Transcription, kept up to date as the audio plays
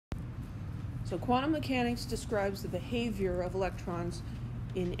So quantum mechanics describes the behavior of electrons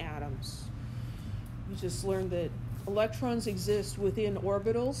in atoms. We just learned that electrons exist within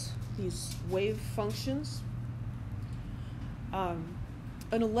orbitals, these wave functions. An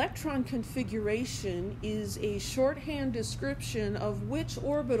electron configuration is a shorthand description of which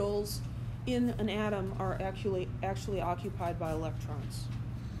orbitals in an atom are actually occupied by electrons.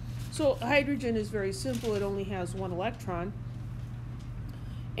 So hydrogen is very simple. It only has one electron.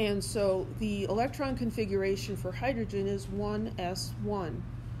 And so the electron configuration for hydrogen is 1s1.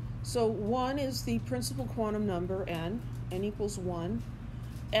 So 1 is the principal quantum number, n equals 1.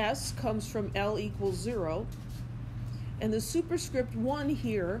 S comes from L equals 0. And the superscript 1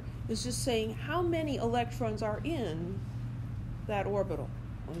 here is just saying how many electrons are in that orbital.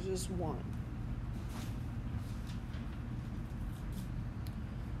 It's just 1.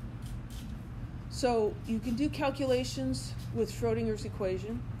 So you can do calculations with Schrodinger's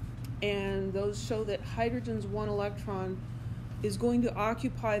equation, and those show that hydrogen's 1 electron is going to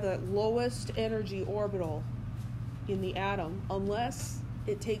occupy the lowest energy orbital in the atom unless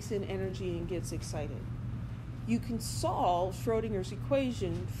it takes in energy and gets excited. You can solve Schrodinger's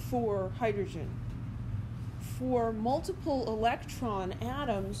equation for hydrogen. For multiple electron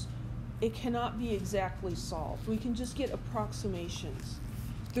atoms, it cannot be exactly solved. We can just get approximations.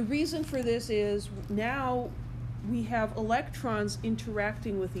 The reason for this is now we have electrons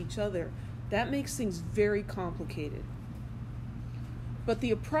interacting with each other. That makes things very complicated. But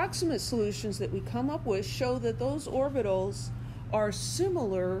the approximate solutions that we come up with show that those orbitals are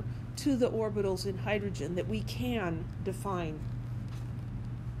similar to the orbitals in hydrogen that we can define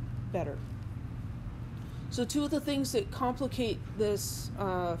better. So two of the things that complicate this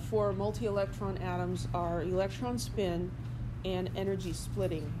for multi-electron atoms are electron spin and energy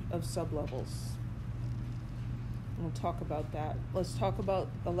splitting of sublevels. We'll talk about that. Let's talk about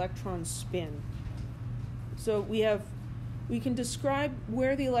electron spin. So we can describe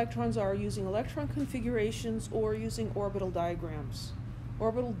where the electrons are using electron configurations or using orbital diagrams.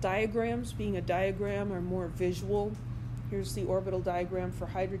 Orbital diagrams, being a diagram, are more visual. Here's the orbital diagram for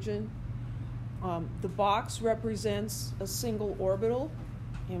hydrogen. The box represents a single orbital,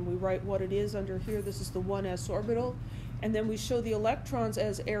 and we write what it is under here. This is the 1s orbital. And then we show the electrons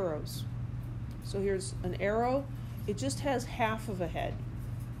as arrows. So here's an arrow. It just has half of a head.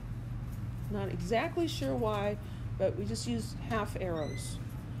 Not exactly sure why, but we just use half arrows.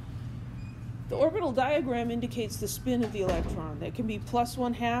 The orbital diagram indicates the spin of the electron. That can be plus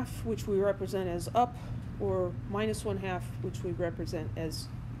 1/2, which we represent as up, or minus 1/2, which we represent as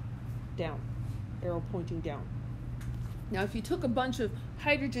down, arrow pointing down. Now, if you took a bunch of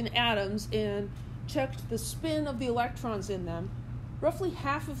hydrogen atoms and checked the spin of the electrons in them, roughly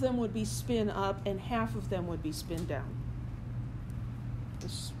half of them would be spin up and half of them would be spin down.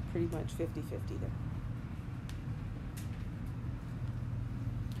 It's pretty much 50-50 there.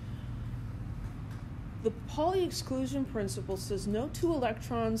 The Pauli exclusion principle says no two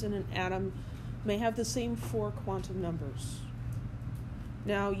electrons in an atom may have the same 4 quantum numbers.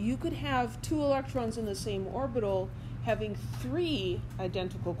 Now, you could have 2 electrons in the same orbital having 3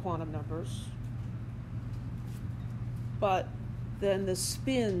 identical quantum numbers, but then the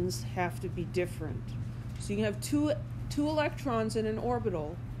spins have to be different. So you can have two electrons in an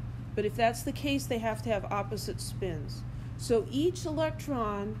orbital, but if that's the case, they have to have opposite spins. So each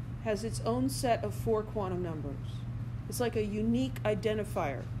electron has its own set of 4 quantum numbers. It's like a unique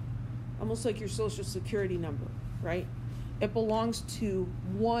identifier, almost like your social security number, right? It belongs to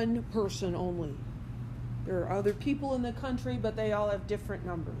one person only. There are other people in the country, but they all have different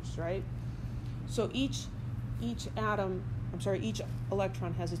numbers, right? So each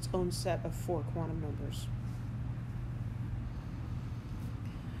electron has its own set of 4 quantum numbers.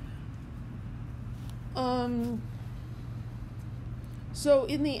 So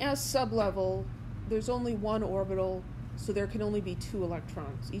in the S sublevel, there's only one orbital, so there can only be 2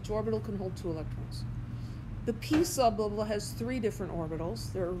 electrons. Each orbital can hold 2 electrons. The P sublevel has 3 different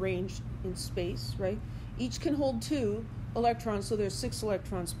orbitals. They're arranged in space, right? Each can hold 2 electrons, so there's 6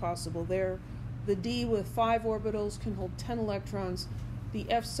 electrons possible there. The D with 5 orbitals can hold 10 electrons. The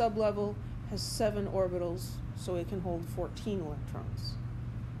F sublevel has 7 orbitals, so it can hold 14 electrons.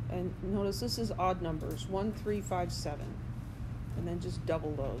 And notice this is odd numbers, 1, 3, 5, 7. And then just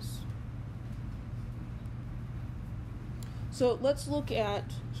double those. So let's look at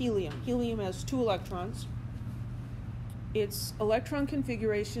helium. Helium has 2 electrons. Its electron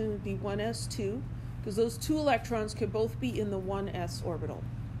configuration would be 1s2, because those 2 electrons could both be in the 1s orbital.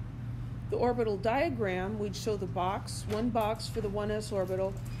 The orbital diagram, we'd show the box, one box for the 1s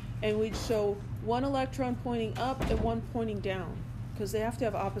orbital, and we'd show one electron pointing up and one pointing down, because they have to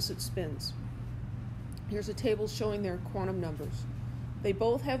have opposite spins. Here's a table showing their quantum numbers. They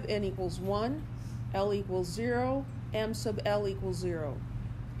both have n equals 1, L equals 0, m sub L equals 0,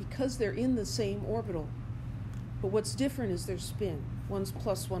 because they're in the same orbital. But what's different is their spin. One's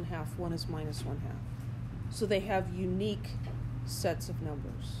plus 1/2, one is minus 1/2. So they have unique sets of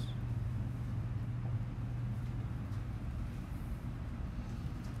numbers.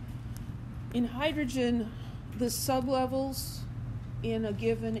 In hydrogen, the sublevels in a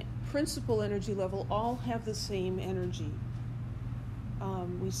given principal energy level all have the same energy.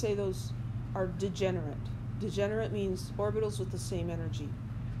 We say those are degenerate. Degenerate means orbitals with the same energy.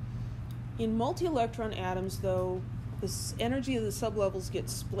 In multi-electron atoms, though, the energy of the sublevels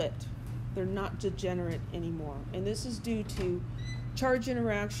gets split. They're not degenerate anymore. And this is due to charge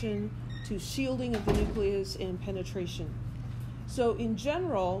interaction, to shielding of the nucleus, and penetration. So in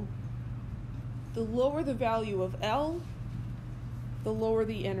general, the lower the value of L, the lower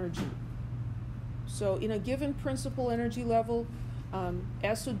the energy. So in a given principal energy level,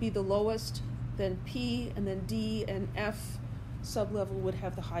 S would be the lowest, then P, and then D and F sublevel would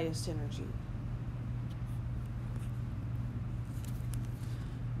have the highest energy.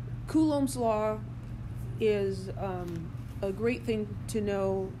 Coulomb's law is a great thing to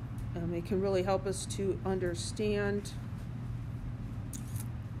know. It can really help us to understand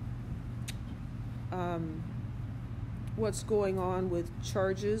what's going on with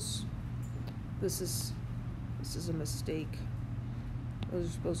charges. This is a mistake. Those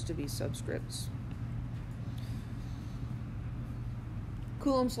are supposed to be subscripts.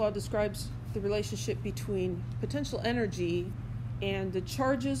 Coulomb's law describes the relationship between potential energy and the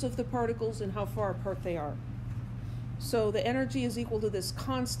charges of the particles and how far apart they are. So the energy is equal to this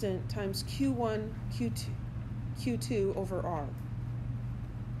constant times Q1, Q2 over R.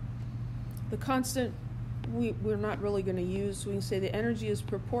 The constant we're not really going to use, so we can say the energy is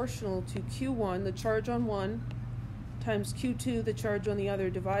proportional to Q1, the charge on one, times Q2, the charge on the other,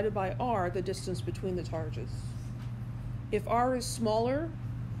 divided by R, the distance between the charges. If R is smaller,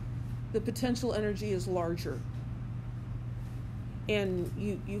 the potential energy is larger. And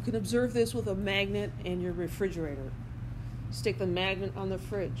you can observe this with a magnet and your refrigerator. Stick the magnet on the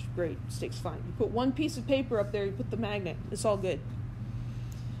fridge, great, sticks fine. You put one piece of paper up there, you put the magnet, it's all good.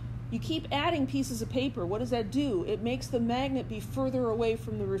 You keep adding pieces of paper, what does that do? It makes the magnet be further away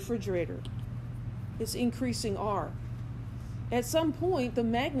from the refrigerator. It's increasing R. At some point, the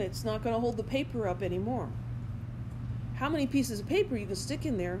magnet's not going to hold the paper up anymore. How many pieces of paper you can stick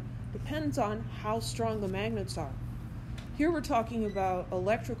in there depends on how strong the magnets are. Here we're talking about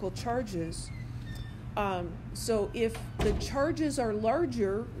electrical charges. So if the charges are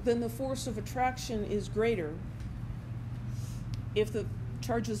larger, then the force of attraction is greater. If the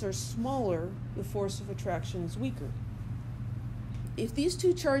charges are smaller, the force of attraction is weaker. If these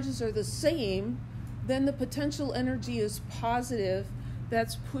two charges are the same, then the potential energy is positive.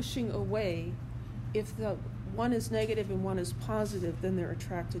 That's pushing away. If the one is negative and one is positive, then they're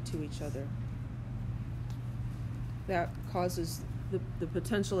attracted to each other. That causes the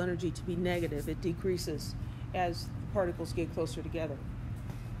potential energy to be negative. It decreases as the particles get closer together.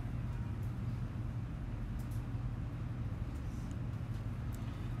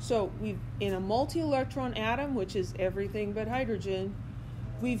 So in a multi-electron atom, which is everything but hydrogen,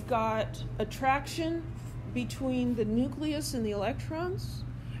 we've got attraction between the nucleus and the electrons,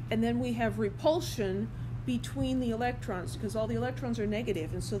 and then we have repulsion between the electrons, because all the electrons are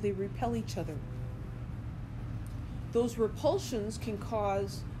negative, and so they repel each other. Those repulsions can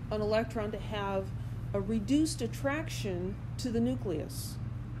cause an electron to have a reduced attraction to the nucleus.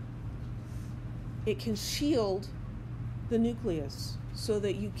 It can shield the nucleus so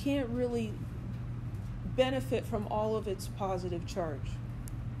that you can't really benefit from all of its positive charge.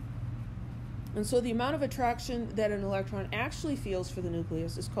 And so the amount of attraction that an electron actually feels for the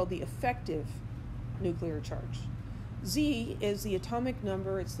nucleus is called the effective nuclear charge. Z is the atomic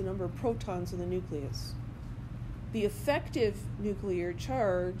number, it's the number of protons in the nucleus. The effective nuclear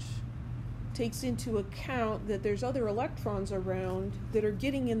charge takes into account that there's other electrons around that are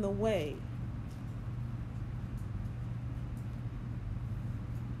getting in the way.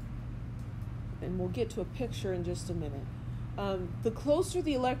 And we'll get to a picture in just a minute. The closer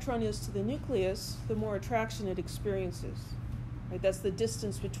the electron is to the nucleus, the more attraction it experiences. Right? That's the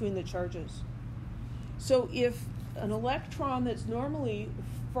distance between the charges. So if an electron that's normally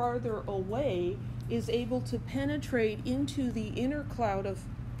farther away is able to penetrate into the inner cloud of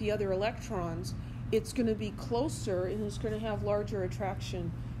the other electrons, it's going to be closer and it's going to have larger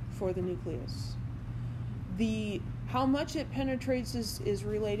attraction for the nucleus. How much it penetrates is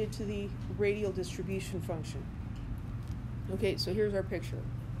related to the radial distribution function. Okay, so here's our picture.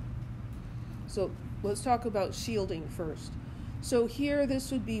 So let's talk about shielding first. So here,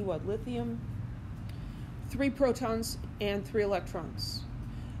 this would be what? Lithium, 3 protons and 3 electrons.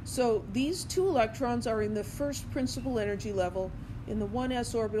 So these 2 electrons are in the first principal energy level in the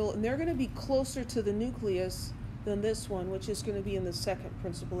 1s orbital, and they're going to be closer to the nucleus than this one, which is going to be in the second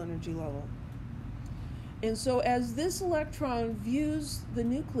principal energy level. And so as this electron views the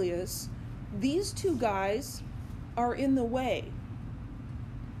nucleus, these 2 guys are in the way.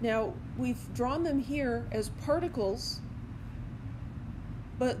 Now, we've drawn them here as particles,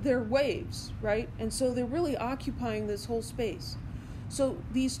 but they're waves, right? And so they're really occupying this whole space. So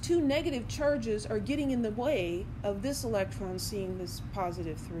these 2 negative charges are getting in the way of this electron seeing this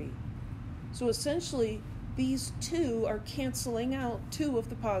positive 3. So essentially, these 2 are canceling out 2 of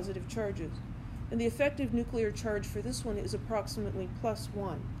the positive charges. And the effective nuclear charge for this one is approximately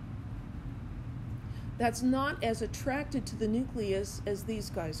 +1. That's not as attracted to the nucleus as these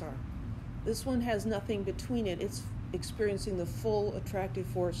guys are. This one has nothing between it. It's experiencing the full attractive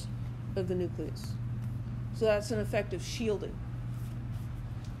force of the nucleus. So that's an effect of shielding.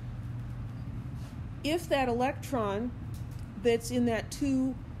 If that electron that's in that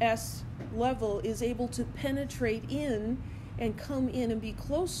 2s level is able to penetrate in and come in and be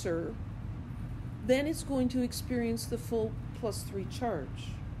closer, then it's going to experience the full +3 charge.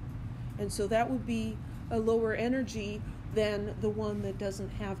 And so that would be a lower energy than the one that doesn't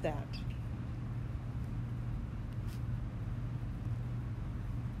have that.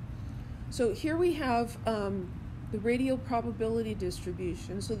 So here we have the radial probability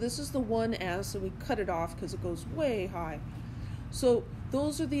distribution. So this is the 1s, and we cut it off because it goes way high. So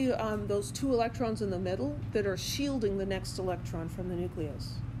those are the those 2 electrons in the middle that are shielding the next electron from the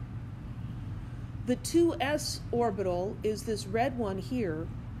nucleus. The 2s orbital is this red one here,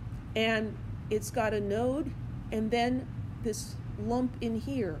 and it's got a node and then this lump in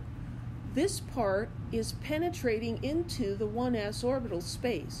here. This part is penetrating into the 1s orbital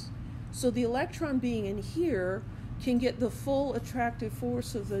space. So the electron being in here can get the full attractive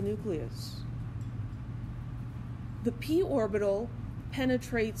force of the nucleus. The p orbital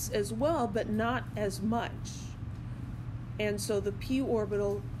penetrates as well, but not as much. And so the p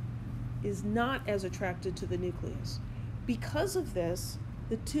orbital is not as attracted to the nucleus. Because of this,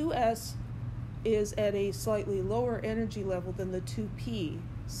 the 2s is at a slightly lower energy level than the 2p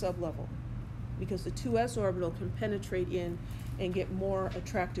sublevel, because the 2s orbital can penetrate in and get more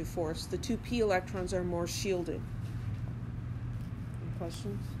attractive force. The 2p electrons are more shielded. Any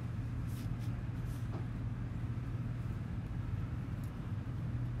questions?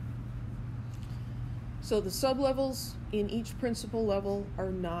 So the sublevels in each principal level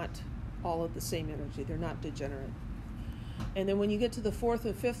are not all at the same energy. They're not degenerate. And then when you get to the 4th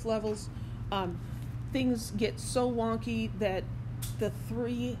and 5th levels, things get so wonky that the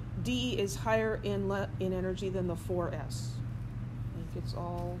 3D is higher in energy than the 4S. It gets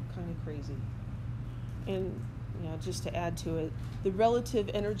all kind of crazy. And just to add to it, the relative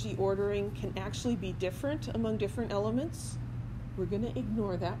energy ordering can actually be different among different elements. We're going to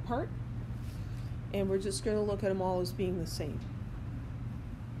ignore that part, and we're just going to look at them all as being the same.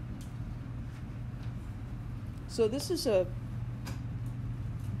 So this is a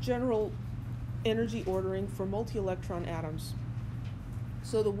general energy ordering for multi-electron atoms.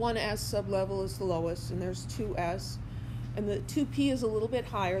 So the 1s sublevel is the lowest, and there's 2s. And the 2p is a little bit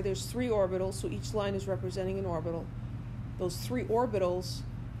higher. There's 3 orbitals, so each line is representing an orbital. Those 3 orbitals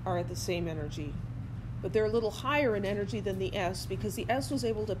are at the same energy. But they're a little higher in energy than the s, because the s was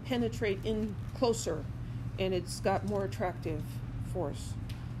able to penetrate in closer, and it's got more attractive force.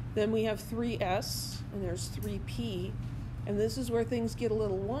 Then we have 3s, and there's 3p. And this is where things get a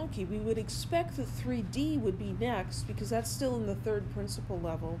little wonky. We would expect that 3D would be next, because that's still in the 3rd principal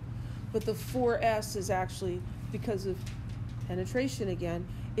level. But the 4S is actually, because of penetration again,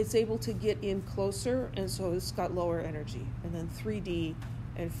 it's able to get in closer, and so it's got lower energy. And then 3D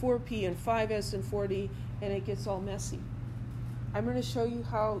and 4P and 5S and 4D, and it gets all messy. I'm going to show you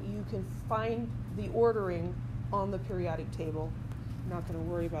how you can find the ordering on the periodic table. I'm not going to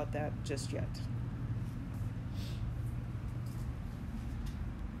worry about that just yet.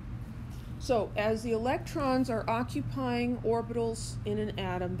 So as the electrons are occupying orbitals in an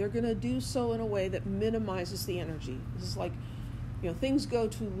atom, they're going to do so in a way that minimizes the energy. This is like, things go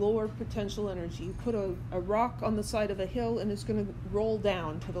to lower potential energy. You put a rock on the side of a hill, and it's going to roll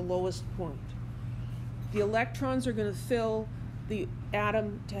down to the lowest point. The electrons are going to fill the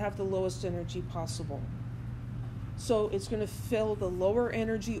atom to have the lowest energy possible. So it's going to fill the lower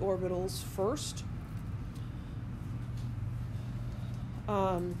energy orbitals first.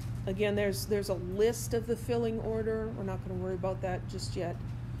 Again, there's a list of the filling order. We're not going to worry about that just yet.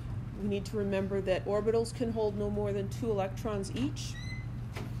 We need to remember that orbitals can hold no more than 2 electrons each,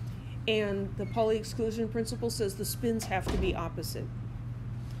 and the Pauli exclusion principle says the spins have to be opposite.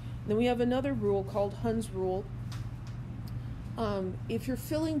 Then we have another rule called Hund's rule. If you're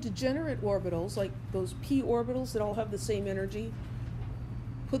filling degenerate orbitals, like those p orbitals that all have the same energy,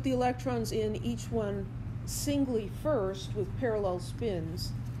 put the electrons in each one singly first with parallel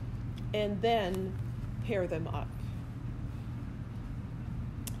spins, and then pair them up.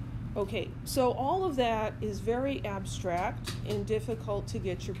 Okay, so all of that is very abstract and difficult to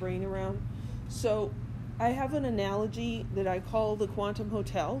get your brain around. So I have an analogy that I call the quantum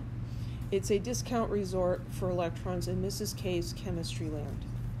hotel. It's a discount resort for electrons in Mrs. K's chemistry land.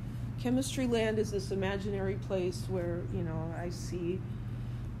 Chemistry land is this imaginary place where, I see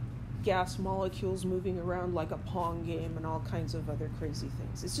gas molecules moving around like a Pong game and all kinds of other crazy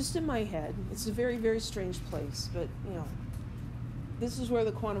things. It's just in my head. It's a very, very strange place, but, this is where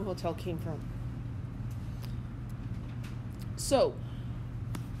the quantum hotel came from. So,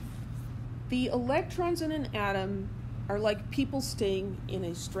 the electrons in an atom are like people staying in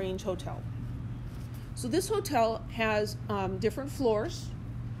a strange hotel. So this hotel has different floors.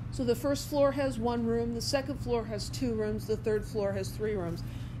 So the first floor has 1 room, the second floor has 2 rooms, the third floor has 3 rooms.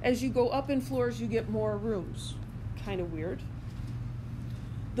 As you go up in floors, you get more rooms. Kind of weird.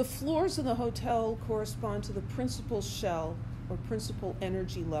 The floors in the hotel correspond to the principal shell or principal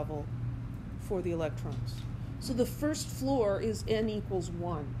energy level for the electrons. So the first floor is n equals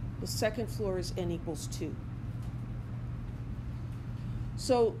 1. The second floor is n equals 2.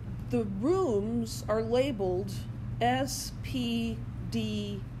 So the rooms are labeled S, P,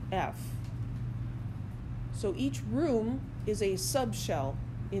 D, F. So each room is a subshell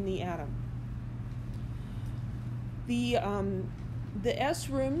in the atom. The S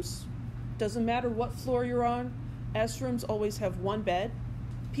rooms, doesn't matter what floor you're on, S rooms always have 1 bed,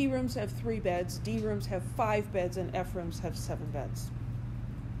 P rooms have 3 beds, D rooms have 5 beds, and F rooms have 7 beds.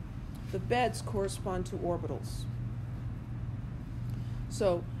 The beds correspond to orbitals.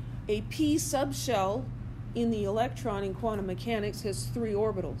 So a P subshell in the electron in quantum mechanics has 3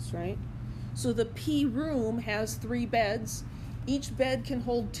 orbitals, right? So the P room has 3 beds. Each bed can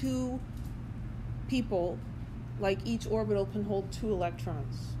hold 2 people, like each orbital can hold 2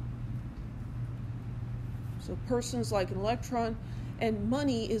 electrons. So person's like an electron, and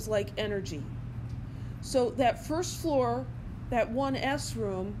money is like energy. So that first floor, that 1S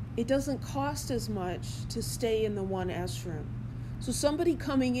room, it doesn't cost as much to stay in the 1S room. So somebody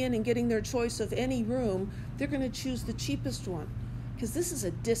coming in and getting their choice of any room, they're going to choose the cheapest one, because this is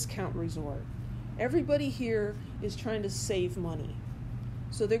a discount resort. Everybody here is trying to save money.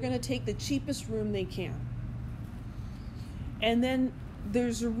 So they're going to take the cheapest room they can. And then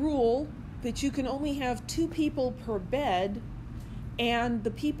there's a rule that you can only have 2 people per bed, and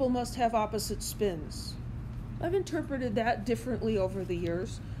the people must have opposite spins. I've interpreted that differently over the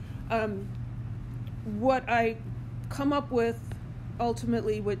years. What I come up with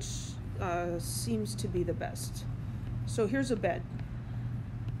ultimately, which seems to be the best. So here's a bed,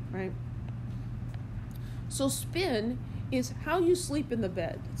 right? So spin is how you sleep in the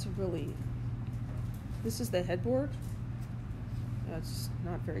bed. This is the headboard. That's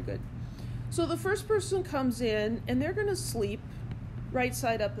not very good. So the first person comes in and they're going to sleep right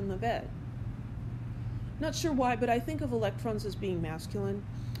side up in the bed. Not sure why, but I think of electrons as being masculine.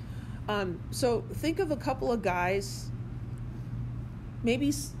 So think of a couple of guys.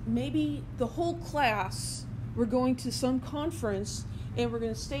 Maybe the whole class, we're going to some conference and we're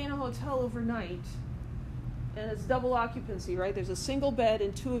going to stay in a hotel overnight. And it's double occupancy, right? There's a single bed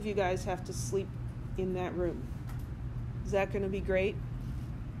and 2 of you guys have to sleep in that room. Is that going to be great?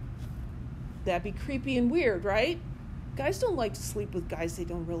 That'd be creepy and weird, right? Guys don't like to sleep with guys they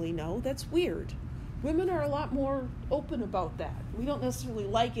don't really know. That's weird. Women are a lot more open about that. We don't necessarily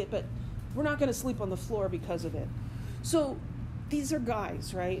like it, but we're not going to sleep on the floor because of it. So these are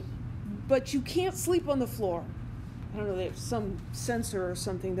guys, right? But you can't sleep on the floor. I don't know, they have some sensor or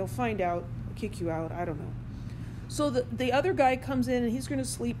something. They'll find out, they'll kick you out. I don't know. So the other guy comes in and he's going to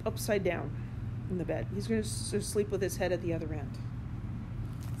sleep upside down in the bed. He's going to sleep with his head at the other end.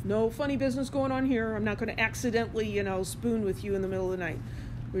 No funny business going on here. I'm not going to accidentally, spoon with you in the middle of the night.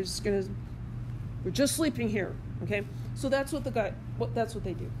 We're just sleeping here, okay? So that's what that's what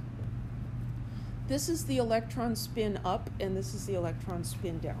they do. This is the electron spin up, and this is the electron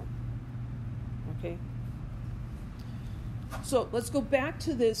spin down, okay? So let's go back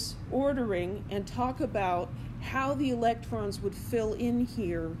to this ordering and talk about how the electrons would fill in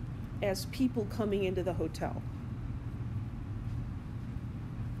here as people coming into the hotel.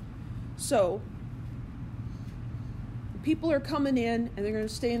 So people are coming in and they're going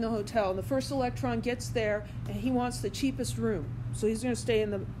to stay in the hotel. And the first electron gets there and he wants the cheapest room. So he's going to stay in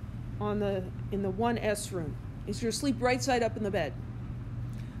the 1S room. He's going to sleep right side up in the bed.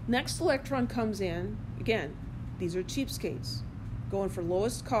 Next electron comes in. Again, these are cheapskates, going for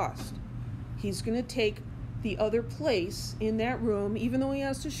lowest cost. He's going to take the other place in that room, even though he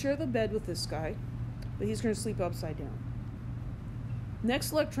has to share the bed with this guy, but he's going to sleep upside down.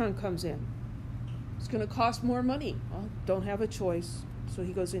 Next electron comes in. It's going to cost more money. Well, don't have a choice, so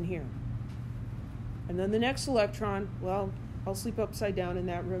he goes in here. And then the next electron, well, I'll sleep upside down in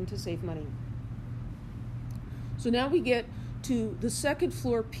that room to save money. So now we get to the second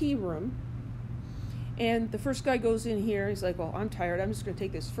floor P room, and the first guy goes in here. He's like, well, I'm tired. I'm just going to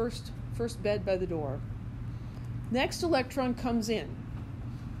take this first bed by the door. Next electron comes in.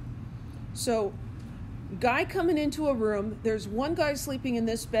 So guy coming into a room, there's one guy sleeping in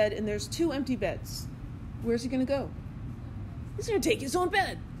this bed, and there's 2 empty beds. Where's he going to go? He's going to take his own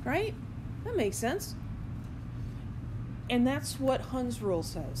bed, right? That makes sense. And that's what Hund's rule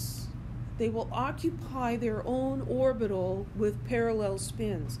says. They will occupy their own orbital with parallel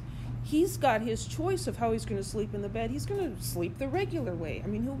spins. He's got his choice of how he's going to sleep in the bed. He's going to sleep the regular way. I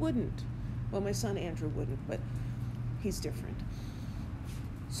mean, who wouldn't? Well, my son Andrew wouldn't, but he's different.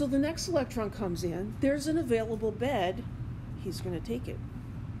 So the next electron comes in. There's an available bed. He's going to take it.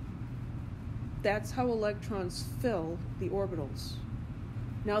 That's how electrons fill the orbitals.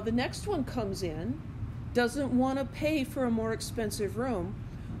 Now the next one comes in, doesn't want to pay for a more expensive room,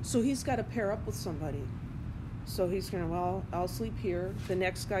 so he's got to pair up with somebody. So he's going to, well, I'll sleep here. The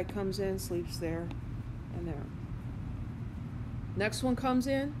next guy comes in, sleeps there and there. Next one comes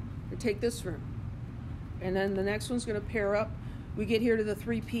in, they take this room. And then the next one's going to pair up. We get here to the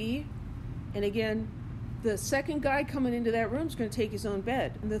 3P, and again, the second guy coming into that room is going to take his own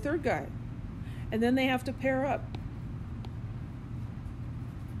bed, and the third guy. And then they have to pair up.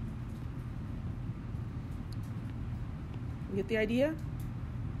 You get the idea?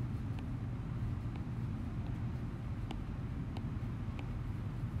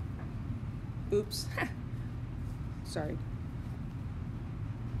 Oops. Sorry.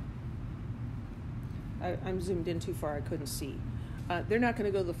 I'm zoomed in too far. I couldn't see. They're not going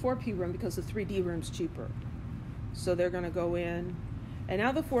to go to the 4P room because the 3D room's cheaper. So they're going to go in. And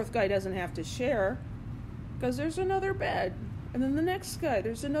now the fourth guy doesn't have to share because there's another bed. And then the next guy,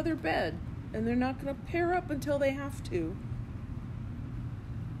 there's another bed. And they're not going to pair up until they have to.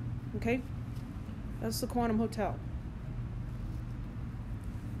 Okay? That's the quantum hotel.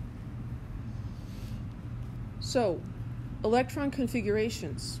 So, electron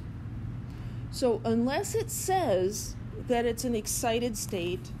configurations. So unless it says that it's an excited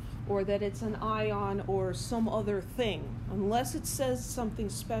state or that it's an ion or some other thing, unless it says something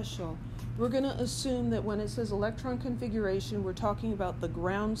special, we're going to assume that when it says electron configuration, we're talking about the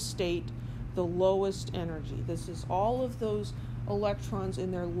ground state, the lowest energy. This is all of those electrons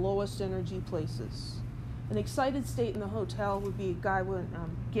in their lowest energy places. An excited state in the hotel would be a guy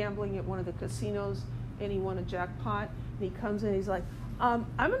gambling at one of the casinos and he won a jackpot, and he comes in, he's like, I'm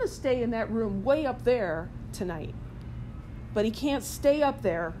going to stay in that room way up there tonight. But he can't stay up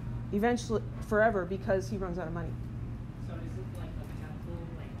there eventually forever because he runs out of money. So is it like a carpool,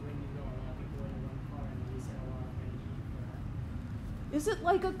 like when you go a lot of people in one car and you set a lot of energy for that? Is it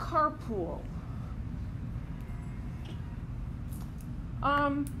like a carpool?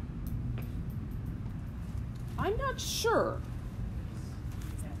 I'm not sure.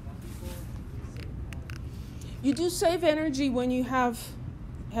 You do save energy when you have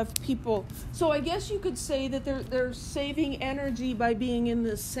people. So I guess you could say that they're saving energy by being in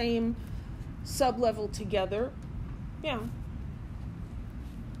the same sublevel together. Yeah.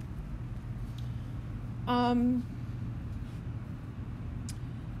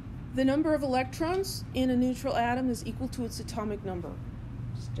 The number of electrons in a neutral atom is equal to its atomic number.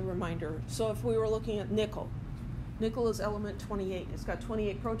 Just a reminder. So if we were looking at nickel is element 28. It's got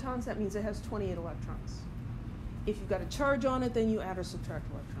 28 protons. That means it has 28 electrons. If you've got a charge on it, then you add or subtract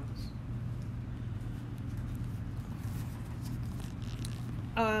electrons.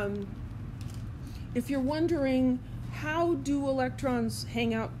 If you're wondering, how do electrons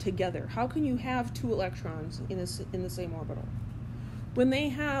hang out together? How can you have 2 electrons in the same orbital? When they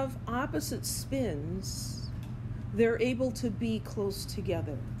have opposite spins, they're able to be close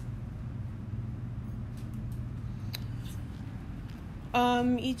together.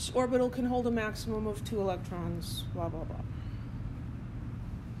 Each orbital can hold a maximum of 2 electrons, blah, blah, blah.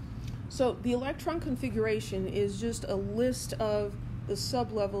 So the electron configuration is just a list of the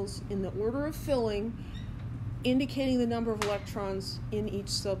sublevels in the order of filling, indicating the number of electrons in each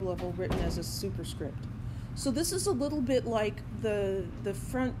sublevel written as a superscript. So this is a little bit like the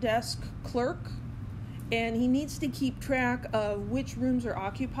front desk clerk, and he needs to keep track of which rooms are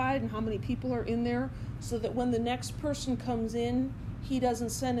occupied and how many people are in there, so that when the next person comes in, he doesn't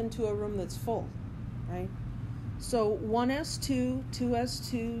send him to a room that's full, right? So 1s2,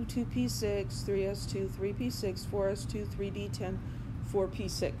 2s2, 2p6, 3s2, 3p6, 4s2, 3d10,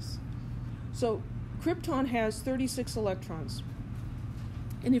 4p6. So krypton has 36 electrons.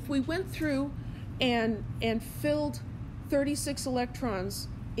 And if we went through and filled 36 electrons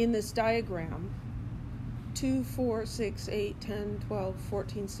in this diagram, 2, 4, 6, 8, 10, 12,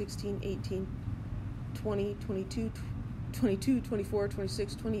 14, 16, 18, 20, 22, 22, 24,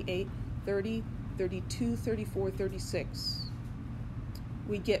 26, 28, 30, 32, 34, 36.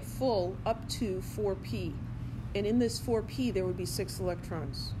 We get full up to 4p. And in this 4p, there would be 6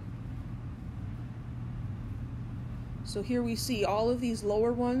 electrons. So here we see all of these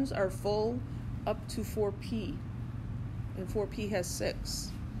lower ones are full up to 4p. And 4p has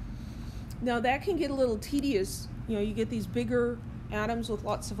 6. Now that can get a little tedious. You know, you get these bigger atoms with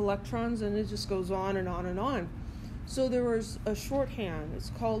lots of electrons, and it just goes on and on and on. So there was a shorthand.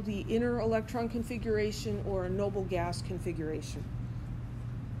 It's called the inner electron configuration, or a noble gas configuration.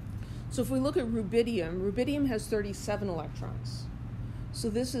 So if we look at rubidium has 37 electrons. So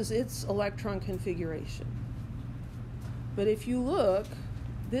this is its electron configuration. But if you look,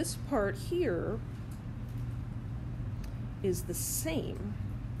 this part here is the same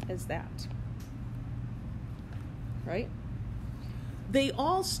as that, right? They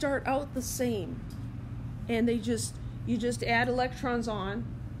all start out the same, and you just add electrons on,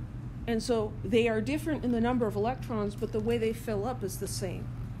 and so they are different in the number of electrons, but the way they fill up is the same.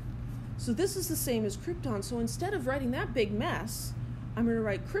 So this is the same as krypton. So instead of writing that big mess, I'm going to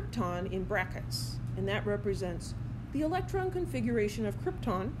write krypton in brackets, and that represents the electron configuration of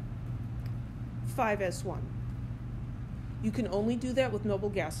krypton, 5s1. You can only do that with noble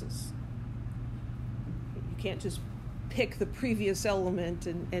gases. You can't just pick the previous element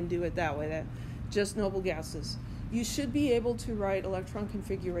and do it that way. That just noble gases. You should be able to write electron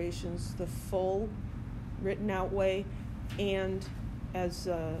configurations the full written out way and as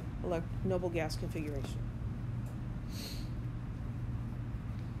noble gas configuration.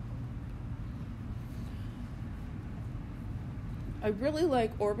 I really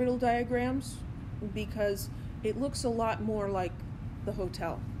like orbital diagrams because it looks a lot more like the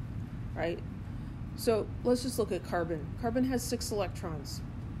hotel, right? So let's just look at carbon. Carbon has 6 electrons.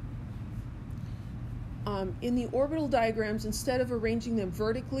 In the orbital diagrams, instead of arranging them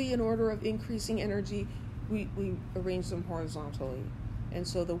vertically in order of increasing energy, we arrange them horizontally. And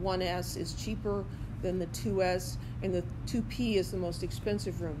so the 1s is cheaper than the 2s, and the 2p is the most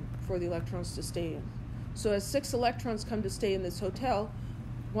expensive room for the electrons to stay in. So as 6 electrons come to stay in this hotel,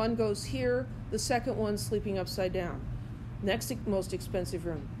 one goes here, the second one's sleeping upside down. Next most expensive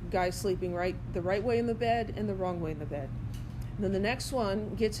room, guy sleeping the right way in the bed and the wrong way in the bed. And then the next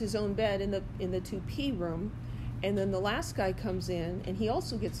one gets his own bed in the 2p room, and then the last guy comes in and he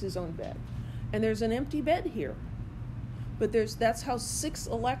also gets his own bed. And there's an empty bed here. But that's how 6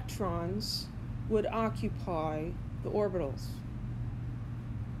 electrons would occupy the orbitals.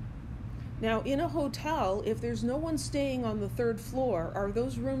 Now, in a hotel, if there's no one staying on the 3rd floor, are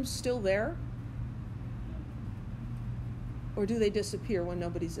those rooms still there? Or do they disappear when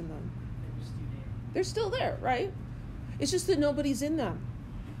nobody's in them? They're still there, right? It's just that nobody's in them.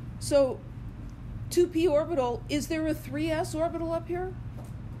 So, 2p orbital, is there a 3s orbital up here?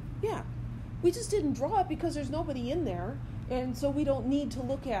 Yeah. We just didn't draw it because there's nobody in there, and so we don't need to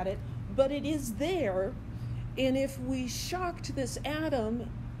look at it, but it is there, and if we shocked this atom,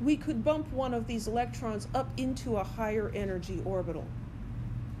 we could bump one of these electrons up into a higher energy orbital.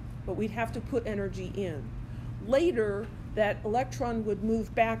 But we'd have to put energy in. Later, that electron would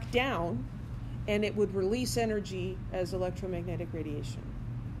move back down, and it would release energy as electromagnetic radiation.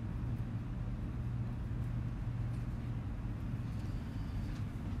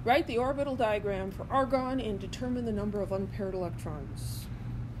 Write the orbital diagram for argon and determine the number of unpaired electrons.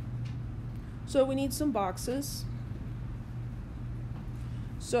 So we need some boxes.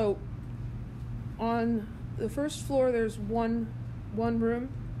 So on the 1st floor, there's one room.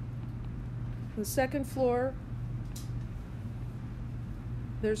 On the 2nd floor,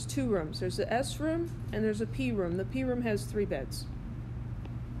 there's 2 rooms. There's the S room and there's a P room. The P room has 3 beds.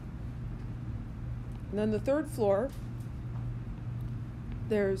 And then the 3rd floor,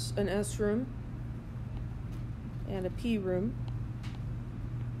 there's an S room and a P room.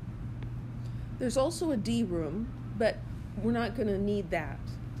 There's also a D room, but we're not going to need that.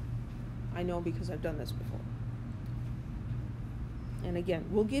 I know because I've done this before. And again,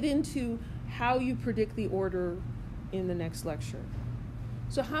 we'll get into how you predict the order in the next lecture.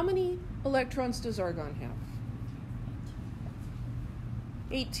 So how many electrons does argon have?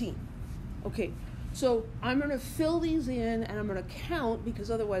 18. Okay, so I'm going to fill these in and I'm going to count because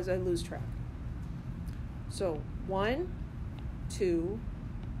otherwise I lose track. So 1, 2,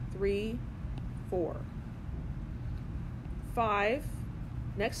 3, 4, 5.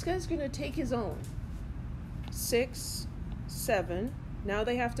 Next guy's going to take his own. 6, 7. Now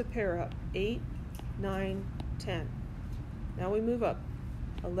they have to pair up. 8, 9, 10. Now we move up.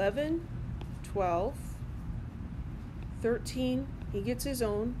 11, 12, 13. He gets his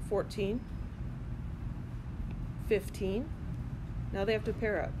own. 14, 15. Now they have to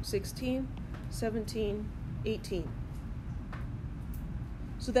pair up. 16, 17, 18.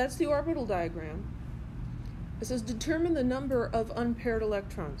 So that's the orbital diagram. It says determine the number of unpaired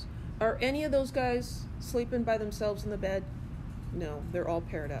electrons. Are any of those guys sleeping by themselves in the bed? No, they're all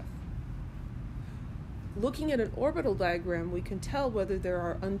paired up. Looking at an orbital diagram, we can tell whether there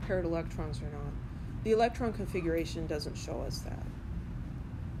are unpaired electrons or not. The electron configuration doesn't show us that.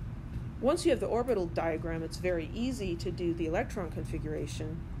 Once you have the orbital diagram, it's very easy to do the electron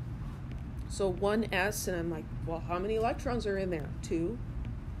configuration. So 1s, and I'm like, well, how many electrons are in there? 2.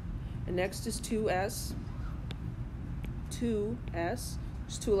 And next is 2s. 2s,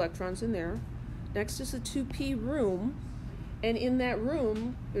 there's 2 electrons in there. Next is a 2p room, and in that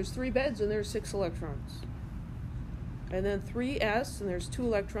room, there's 3 beds and there's 6 electrons. And then 3s, and there's 2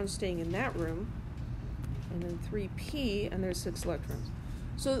 electrons staying in that room. And then 3p, and there's 6 electrons.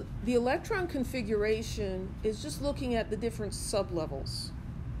 So the electron configuration is just looking at the different sublevels,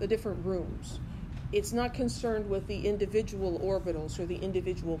 the different rooms. It's not concerned with the individual orbitals or the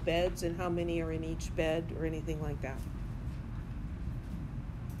individual beds and how many are in each bed or anything like that.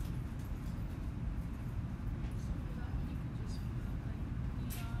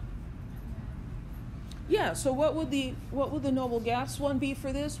 Yeah, so what would the noble gas one be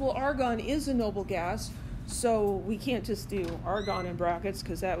for this? Well, argon is a noble gas, so we can't just do argon in brackets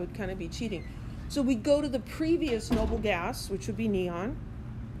because that would kind of be cheating. So we go to the previous noble gas, which would be neon.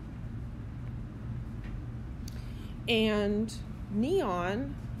 And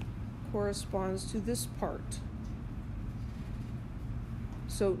neon corresponds to this part.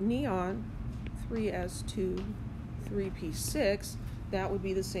 So neon, 3s2, 3p6, that would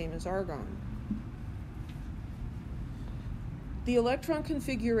be the same as argon. The electron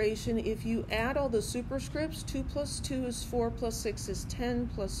configuration, if you add all the superscripts, 2 plus 2 is 4, plus 6 is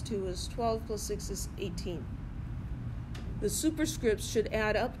 10, plus 2 is 12, plus 6 is 18. The superscripts should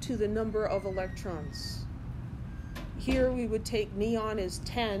add up to the number of electrons. Here we would take neon as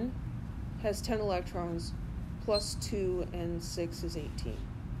 10, has 10 electrons, plus 2 and 6 is 18.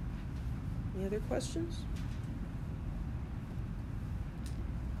 Any other questions?